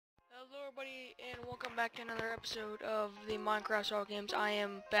Hello everybody, and welcome back to another episode of the Minecraft Solo Games. I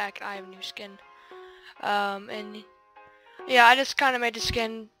am back. I have a new skin. And yeah, I just kind of made the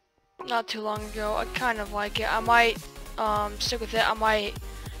skin not too long ago. I kind of like it. I might stick with it. I might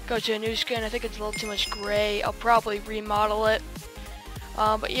go to a new skin. I think it's a little too much gray. I'll probably remodel it.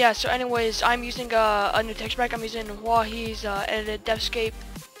 But yeah, so anyways, I'm using a new texture pack. I'm using Wahi's edited Deathscape.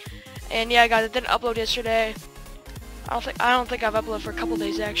 And yeah, guys, I didn't upload yesterday. I don't think I've uploaded for a couple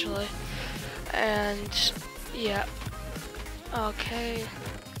days actually. And yeah. Okay.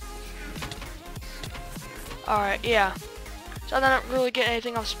 Alright, yeah. So I didn't really get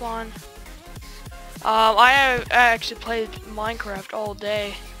anything off spawn. I actually played Minecraft all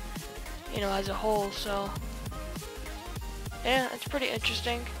day, you know, as a whole, so yeah, it's pretty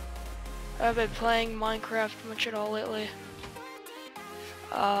interesting. I've been playing Minecraft much at all lately.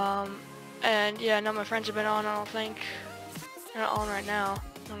 And yeah, none of my friends have been on, I don't think. They're not on right now.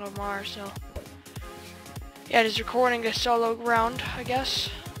 None of them are, so. Yeah, just recording a solo round, I guess.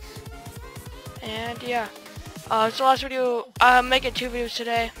 And yeah. So last video, I'm making 2 videos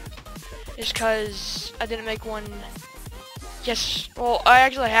today. Just cause I didn't make one. Yes, well, I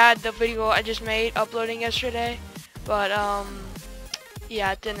actually had the video I just made uploading yesterday. But,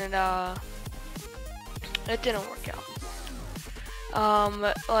 yeah, it didn't work out.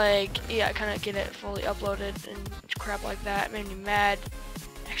 Like, yeah, I kind of get it fully uploaded and crap like that. It made me mad,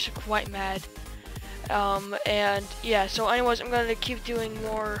 actually quite mad. And yeah, so anyways, I'm gonna keep doing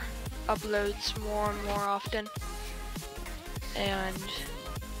more uploads more and more often. And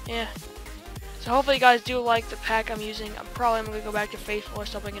yeah, so hopefully you guys do like the pack I'm using. I'm probably gonna go back to Faithful or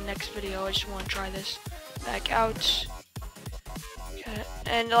something in the next video. I just want to try this pack out. Okay.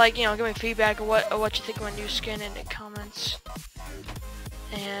 And like, you know, give me feedback of what you think of my new skin in the comments.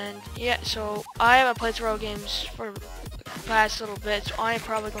 And yeah, so I haven't played solo games for the past little bit, so I'm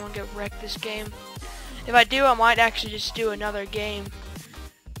probably going to get wrecked this game. If I do, I might actually just do another game.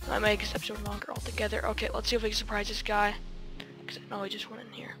 I might make this episode longer altogether. Okay, let's see if we can surprise this guy. Because I know he just went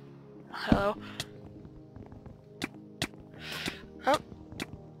in here. Hello. Oh.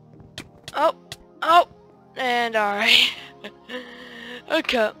 Oh. Oh. And alright.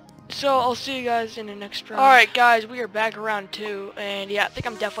 Okay. So, I'll see you guys in the next round. Alright guys, we are back around 2, and yeah, I think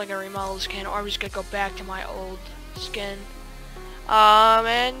I'm definitely going to remodel the skin, or I'm just going to go back to my old skin.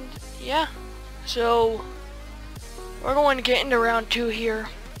 And yeah, so, we're going to get into round 2 here.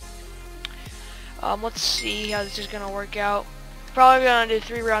 Let's see how this is going to work out. Probably going to do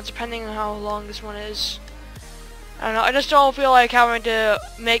 3 rounds, depending on how long this one is. I don't know, I just don't feel like having to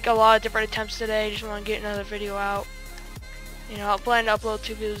make a lot of different attempts today. I just want to get another video out. You know, I'll plan to upload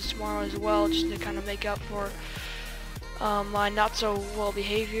 2 videos tomorrow as well, just to kind of make up for my not so well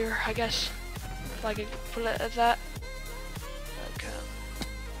behavior, I guess, if I could put it at that.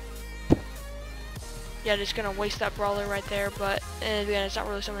 Okay. Yeah, just gonna waste that brawler right there, but again, it's not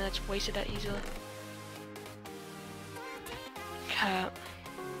really something that's wasted that easily. Okay.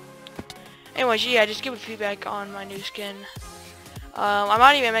 Anyways, yeah, just give me feedback on my new skin. I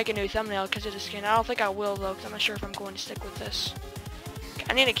might even make a new thumbnail because of the skin. I don't think I will though, because I'm not sure if I'm going to stick with this.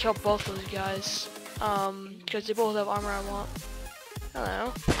 I need to kill both those guys, because they both have armor I want.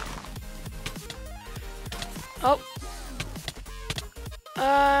 Hello. Oh.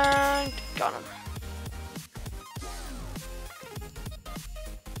 Got him.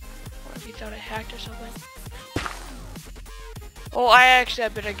 What if he thought I hacked or something? Well, I actually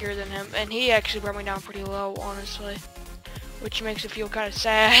have better gear than him, and he actually brought me down pretty low, honestly. Which makes it feel kind of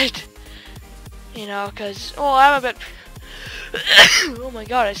sad, you know, because, well, I'm a bit, oh my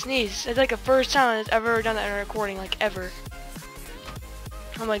god, I sneezed. It's like the first time I've ever done that in a recording, like, ever.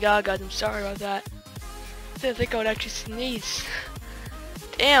 Oh my god, guys, I'm sorry about that. I didn't think I would actually sneeze.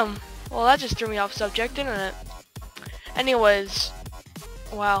 Damn, well, that just threw me off subject, didn't it? Anyways,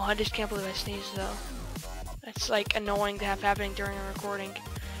 wow, I just can't believe I sneezed, though. That's, like, annoying to have happening during a recording.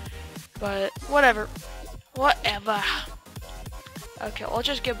 But, whatever. Whatever. Okay, well, I'll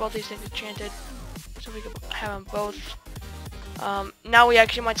just get both these things enchanted, so we can have them both. Now we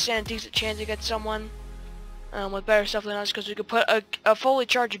actually might stand a decent chance against someone with better stuff than us, because we could put a fully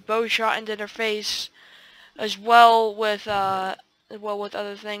charged bow shot into their face, as well with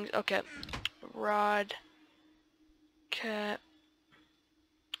other things. Okay, rod. Okay.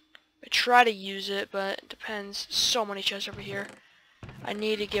 I try to use it, but it depends. So many chests over here. I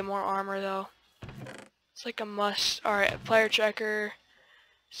need to get more armor though. It's like a must. Alright, player checker.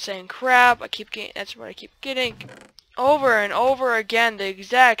 Same crap. That's what I keep getting. Over and over again, the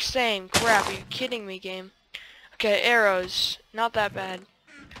exact same crap. Are you kidding me, game? Okay, arrows. Not that bad.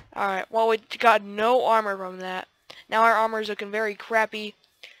 Alright, well, we got no armor from that. Now our armor is looking very crappy.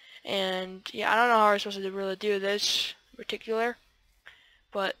 And yeah, I don't know how we're supposed to really do this in particular,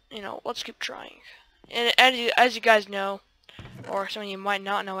 but you know, let's keep trying. And as you guys know, or some of you might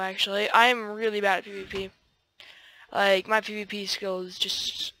not know actually, I am really bad at PvP. Like, my PvP skills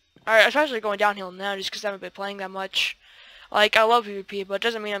just are especially going downhill now just because I haven't been playing that much. Like, I love PvP, but it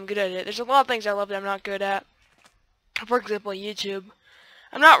doesn't mean I'm good at it. There's a lot of things I love that I'm not good at. For example, YouTube.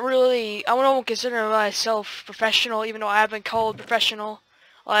 I'm not really, I won't consider myself professional, even though I have been called professional.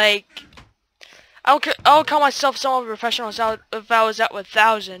 Like, I would call myself somewhat professional if I was at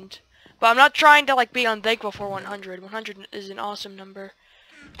 1,000. But I'm not trying to, like, be unthankful for 100. 100 is an awesome number.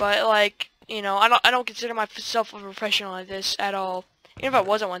 But, like, you know, I don't consider myself a professional at this at all. Even if I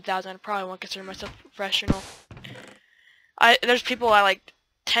wasn't 1,000, I probably wouldn't consider myself a professional. There's people at, like,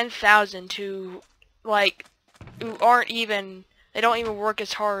 10,000 who, like, who aren't even, they don't even work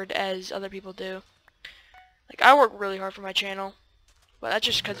as hard as other people do. Like, I work really hard for my channel, but that's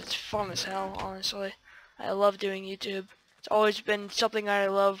just because it's fun as hell, honestly. I love doing YouTube. It's always been something I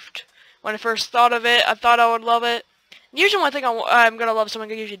loved. When I first thought of it, I thought I would love it. Usually when I think I'm gonna love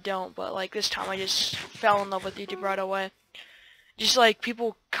something, I usually don't, but like this time I just fell in love with YouTube right away. Just like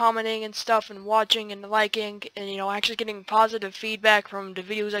people commenting and stuff and watching and liking and, you know, actually getting positive feedback from the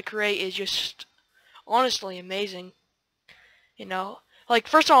videos I create is just honestly amazing. You know, like,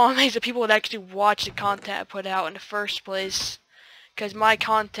 first of all, I'm amazed that people would actually watch the content I put out in the first place, because my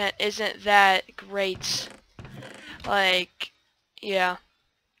content isn't that great. Like, yeah,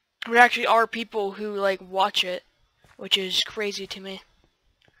 there actually are people who, like, watch it, which is crazy to me.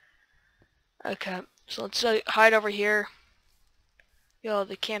 Okay, so let's hide over here. Yo,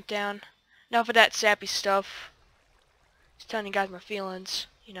 the camp down. Enough of that sappy stuff. Just telling you guys my feelings,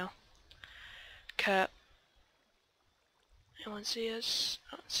 you know. Okay. Anyone see us?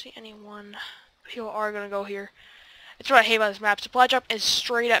 I don't see anyone. People are gonna go here. That's what I hate about this map. Supply drop is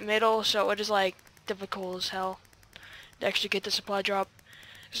straight at middle, so it is like difficult as hell to actually get the supply drop.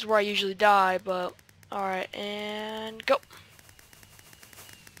 This is where I usually die, but alright, and go.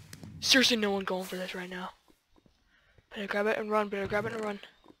 Seriously, no one going for this right now. Better grab it and run, better grab it and run.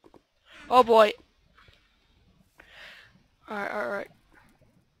 Oh boy. Alright.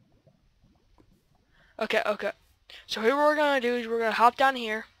 Okay. So here what we're gonna do is we're gonna hop down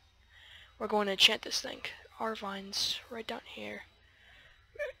here. We're going to enchant this thing. Our vines right down here.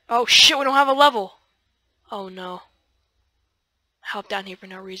 Oh shit, we don't have a level. Oh no. Hop down here for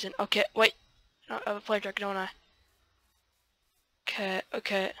no reason. Okay, wait. I have a flare track, don't I?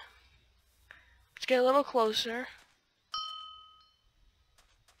 Okay. Let's get a little closer.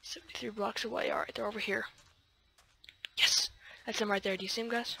 73 blocks away. Alright, they're over here. Yes! That's them right there. Do you see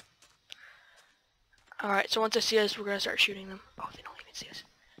them, guys? Alright, so once I see us, we're gonna start shooting them. Oh, they don't even see us.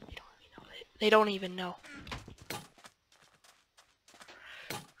 They don't even know.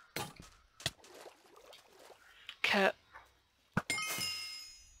 Okay.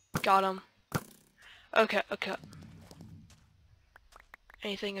 Got him. Okay.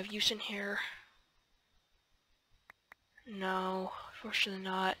 Anything of use in here? No, unfortunately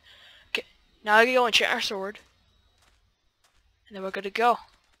not. Okay, now I can go enchant our sword. And then we're good to go.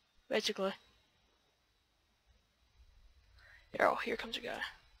 Basically. Oh, here comes a guy.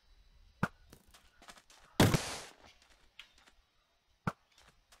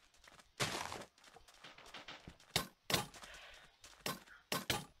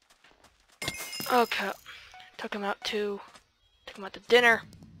 Okay, took him out to dinner,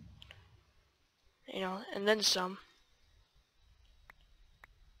 you know, and then some.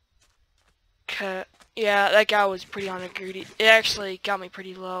 Okay, yeah, that guy was pretty on a greedy. It actually got me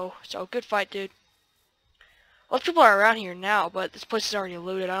pretty low, so good fight, dude. Most people are around here now, but this place is already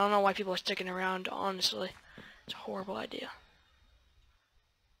looted. I don't know why people are sticking around, honestly. It's a horrible idea.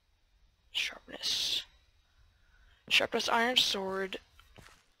 Sharpness iron sword.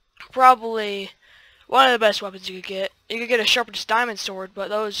 Probably one of the best weapons you could get. You could get a sharpness diamond sword, but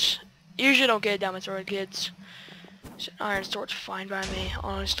those usually don't get a diamond sword, kids. So iron sword's fine by me,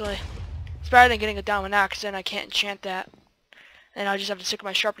 honestly. It's better than getting a diamond axe, then I can't enchant that. Then I'll just have to stick with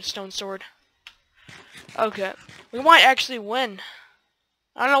my sharpened stone sword. Okay, we might actually win.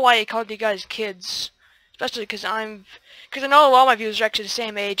 I don't know why you called you guys kids, especially because I know a lot of my viewers are actually the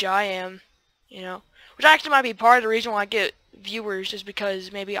same age I am, you know, which actually might be part of the reason why I get viewers, is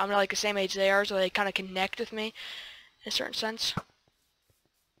because maybe I'm not like the same age they are, so they kind of connect with me in a certain sense.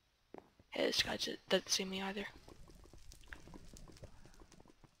 Hey, this guy doesn't see me either.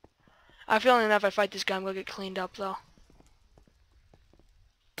 I have a feeling if I fight this guy, I'm gonna get cleaned up though.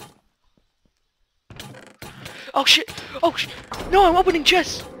 Oh shit! Oh shit! No, I'm opening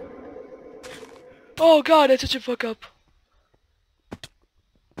chests! Oh god, that's such a fuck up.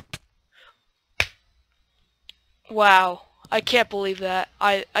 Wow. I can't believe that.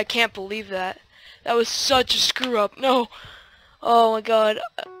 I can't believe that. That was such a screw up. No. Oh my god.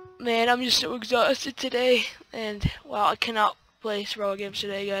 Man, I'm just so exhausted today. And, wow, I cannot play survival games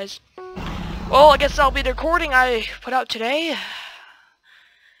today, guys. Well, I guess that'll be the recording I put out today.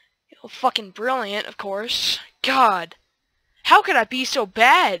 Fucking brilliant, of course. God. How could I be so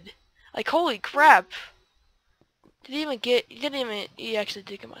bad? Like, holy crap. He actually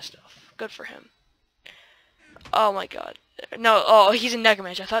did get my stuff. Good for him. Oh my god. No, oh, he's a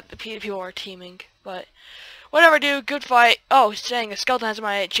necromancer. I thought the people were teaming, but whatever, dude. Good fight. Oh, he's saying a skeleton has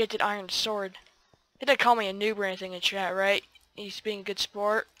my enchanted iron sword. He didn't call me a noob or anything in chat, right? He's being a good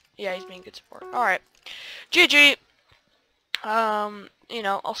sport. Yeah, he's being a good sport. Alright. GG. You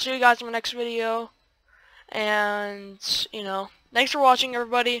know, I'll see you guys in my next video. And, you know, thanks for watching,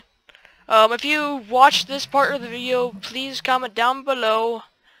 everybody. If you watched this part of the video, please comment down below,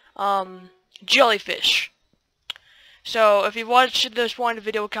 jellyfish. So, if you've watched this point of the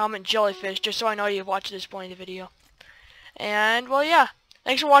video, comment jellyfish, just so I know you've watched this point of the video. And, well, yeah.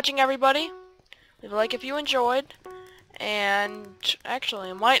 Thanks for watching, everybody. Leave a like if you enjoyed. And, actually,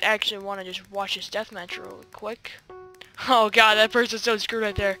 I might actually want to just watch this deathmatch real quick. Oh, God, that person's so screwed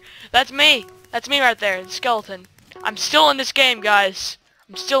right there. That's me. That's me right there, the skeleton. I'm still in this game, guys.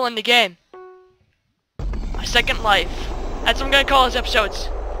 I'm still in the game. My second life. That's what I'm gonna call this episodes.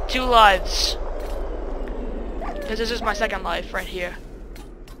 2 lives. Because this is my second life right here.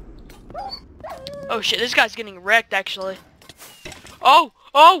 Oh shit, this guy's getting wrecked actually. Oh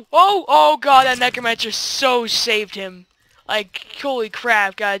god, that necromancer so saved him. Like, holy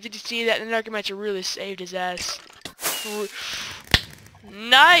crap, guys. Did you see that? The necromancer really saved his ass.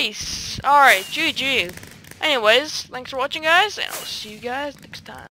 Nice! Alright, GG. Anyways, thanks for watching, guys, and I'll see you guys next time.